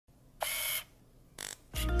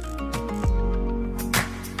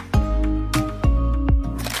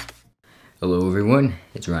Hello everyone,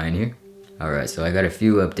 it's Ryan here. Alright, so I got a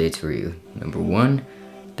few updates for you. Number one,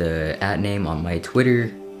 the @name on my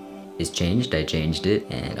Twitter is changed. I changed it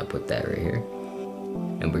and I'll put that right here.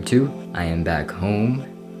 Number two, I am back home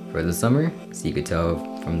for the summer, so you could tell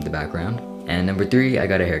from the background. And number three, I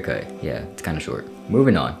got a haircut. Yeah, it's kind of short.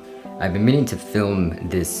 Moving on. I've been meaning to film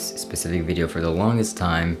this specific video for the longest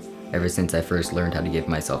time, ever since I first learned how to give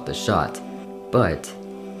myself the shot. But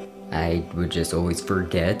I would just always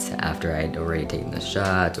forget after I'd already taken the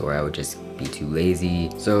shot, or I would just be too lazy.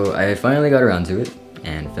 So I finally got around to it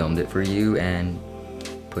and filmed it for you and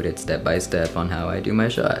put it step by step on how I do my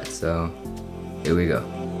shot. So here we go.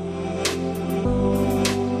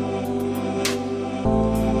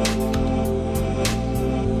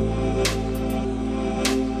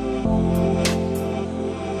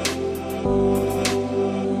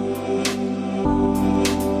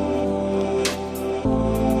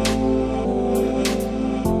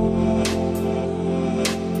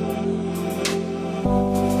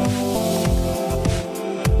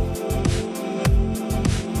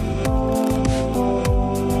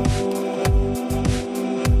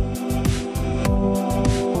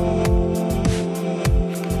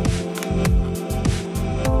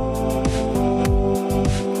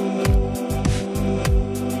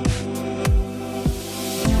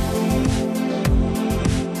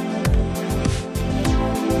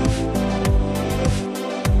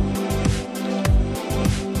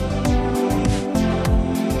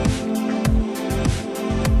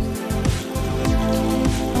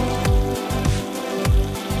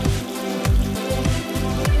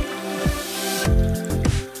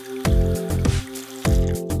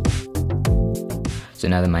 So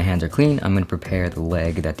now that my hands are clean, I'm going to prepare the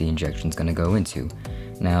leg that the injection is going to go into.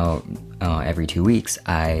 Now, every 2 weeks,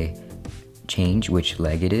 I change which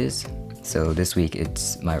leg it is. So this week,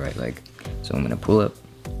 it's my right leg. So I'm going to pull up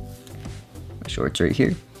my shorts right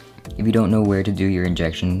here. If you don't know where to do your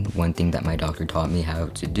injection, one thing that my doctor taught me how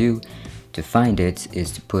to do to find it is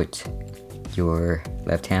to put your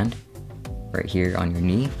left hand right here on your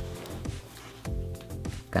knee.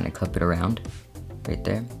 Kind of cup it around right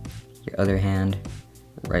there. Your other hand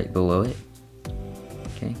right below it.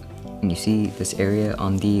 Okay, and you see this area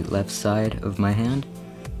on the left side of my hand?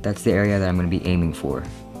 That's the area that I'm going to be aiming for.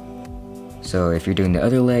 So if you're doing the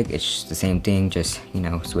other leg, it's the same thing, just, you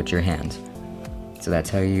know, switch your hands. So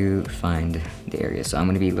that's how you find the area. So I'm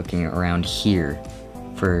going to be looking around here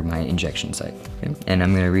for my injection site. Okay? And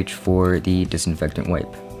I'm going to reach for the disinfectant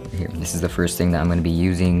wipe here. This is the first thing that I'm going to be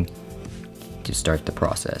using to start the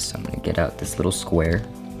process. So I'm going to get out this little square.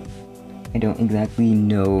 I don't exactly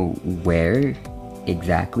know where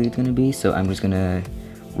exactly it's gonna be, so I'm just gonna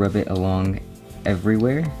rub it along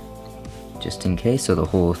everywhere, just in case, so the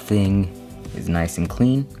whole thing is nice and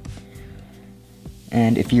clean.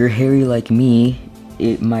 And if you're hairy like me,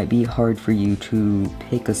 it might be hard for you to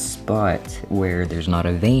pick a spot where there's not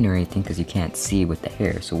a vein or anything because you can't see with the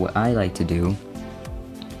hair. So what I like to do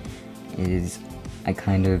is I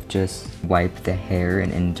kind of just wipe the hair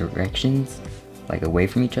in directions, like away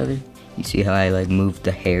from each other. You see how I like move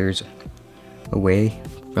the hairs away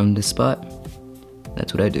from the spot?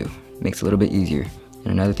 That's what I do. Makes it a little bit easier. And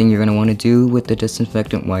another thing you're going to want to do with the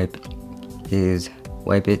disinfectant wipe is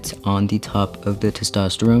wipe it on the top of the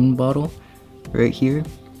testosterone bottle right here.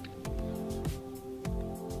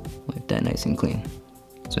 Wipe that nice and clean.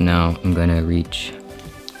 So now I'm going to reach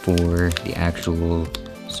for the actual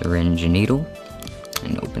syringe and needle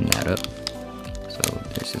and open that up. So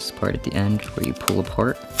there's this part at the end where you pull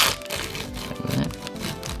apart. That.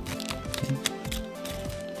 Okay.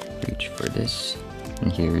 Reach for this,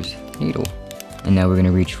 and here's needle. And now we're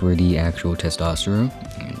gonna reach for the actual testosterone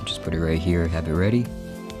and just put it right here, have it ready.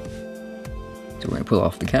 So we're gonna pull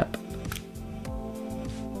off the cap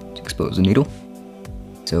to expose the needle.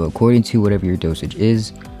 So according to whatever your dosage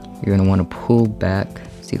is, you're gonna want to pull back,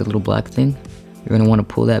 see the little black thing? You're gonna want to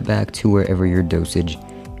pull that back to wherever your dosage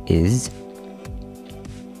is.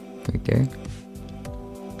 Right there.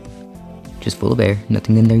 Just full of air,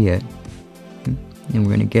 nothing in there yet. And we're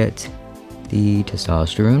gonna get the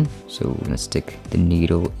testosterone. So we're gonna stick the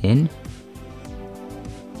needle in.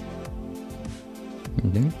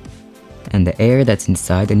 Right there. And the air that's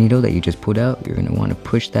inside the needle that you just pulled out, you're gonna wanna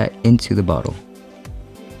push that into the bottle.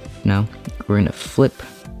 Now, we're gonna flip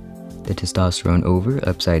the testosterone over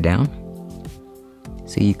upside down.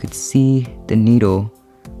 So you could see the needle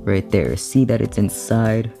right there. See that it's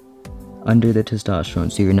inside under the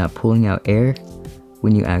testosterone, so you're not pulling out air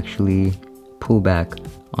when you actually pull back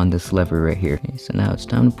on this lever right here. Okay, so now it's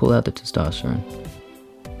time to pull out the testosterone.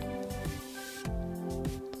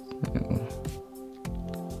 So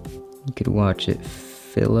you could watch it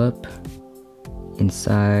fill up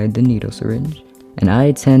inside the needle syringe. And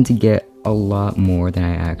I tend to get a lot more than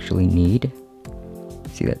I actually need.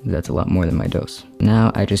 See, that's a lot more than my dose.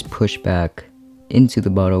 Now I just push back into the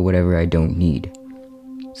bottle whatever I don't need.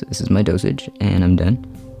 So this is my dosage, and I'm done.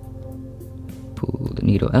 Pull the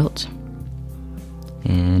needle out,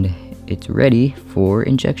 and it's ready for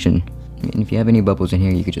injection. And if you have any bubbles in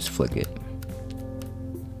here, you could just flick it.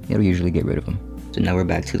 It'll usually get rid of them. So now we're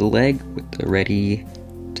back to the leg with the ready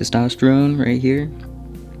testosterone right here.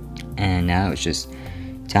 And now it's just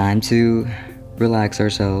time to relax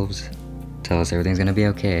ourselves. Tell us everything's gonna be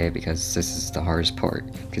okay, because this is the hardest part.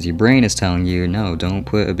 Because your brain is telling you, no, don't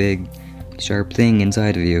put a big sharp thing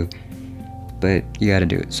inside of you. But you gotta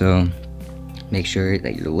do it. So make sure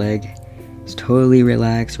that your leg is totally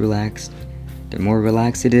relaxed. The more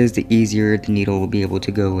relaxed it is, the easier the needle will be able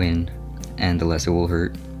to go in, and the less it will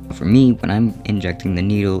hurt. For me, when I'm injecting the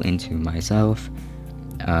needle into myself,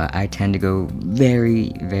 I tend to go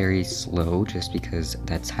very, very slow, just because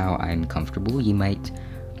that's how I'm comfortable. You might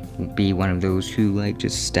be one of those who like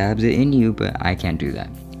just stabs it in you, but I can't do that.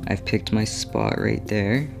 I've picked my spot right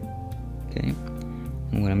there. Okay,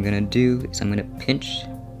 and what I'm gonna do is I'm gonna pinch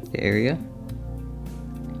the area.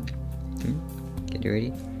 Get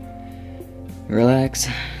ready. Relax.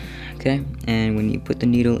 Okay, and when you put the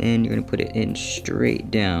needle in, you're gonna put it in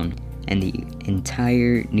straight down, and the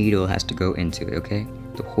entire needle has to go into it, okay?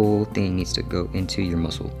 The whole thing needs to go into your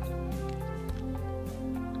muscle.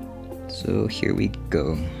 So here we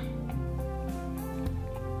go.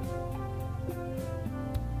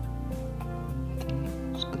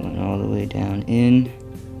 Just going all the way down in.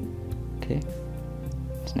 Okay,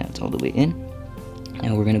 so now it's all the way in.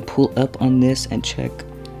 Now we're gonna pull up on this and check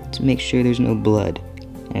to make sure there's no blood.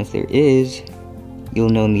 And if there is, you'll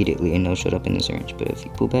know immediately and it'll shut up in the syringe. But if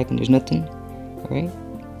you pull back and there's nothing, alright?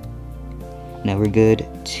 Now we're good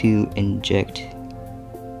to inject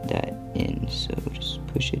that in. So just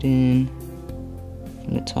push it in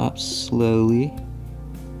from the top slowly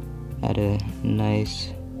at a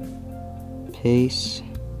nice pace.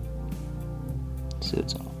 So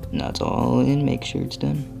now it's all in, make sure it's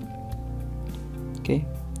done. Okay,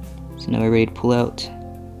 so now we're ready to pull out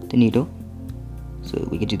the needle. So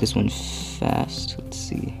we can do this one fast. Let's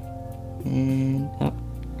see. And up.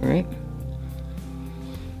 Alright.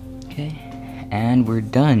 Okay. And we're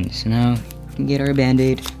done. So now we can get our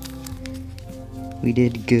band-aid. We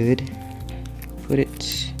did good. Put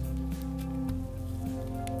it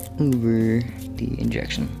over the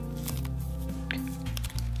injection.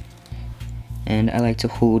 And I like to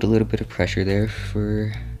hold a little bit of pressure there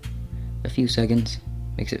for a few seconds.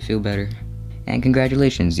 Makes it feel better. And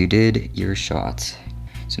congratulations, you did your shot.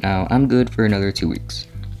 So now I'm good for another 2 weeks.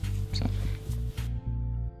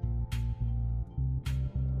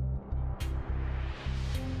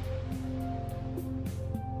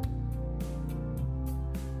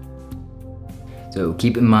 So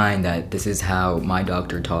keep in mind that this is how my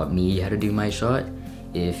doctor taught me how to do my shot.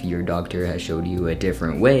 If your doctor has showed you a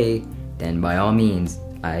different way, then by all means,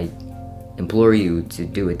 I implore you to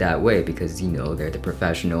do it that way, because you know they're the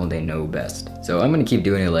professional, they know best. So I'm gonna keep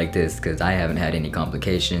doing it like this because I haven't had any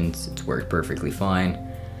complications. It's worked perfectly fine.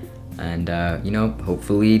 And you know,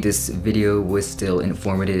 hopefully this video was still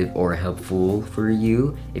informative or helpful for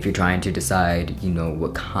you if you're trying to decide, you know,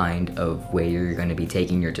 what kind of way you're gonna be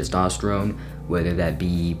taking your testosterone, whether that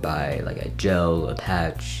be by like a gel, a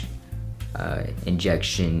patch,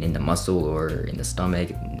 injection in the muscle or in the stomach,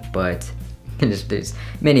 but there's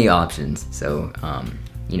many options. So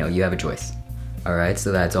you know, you have a choice. Alright,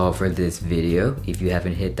 so that's all for this video. If you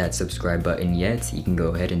haven't hit that subscribe button yet, you can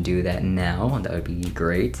go ahead and do that now. That would be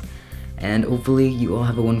great. And hopefully you all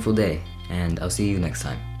have a wonderful day, and I'll see you next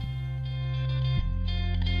time.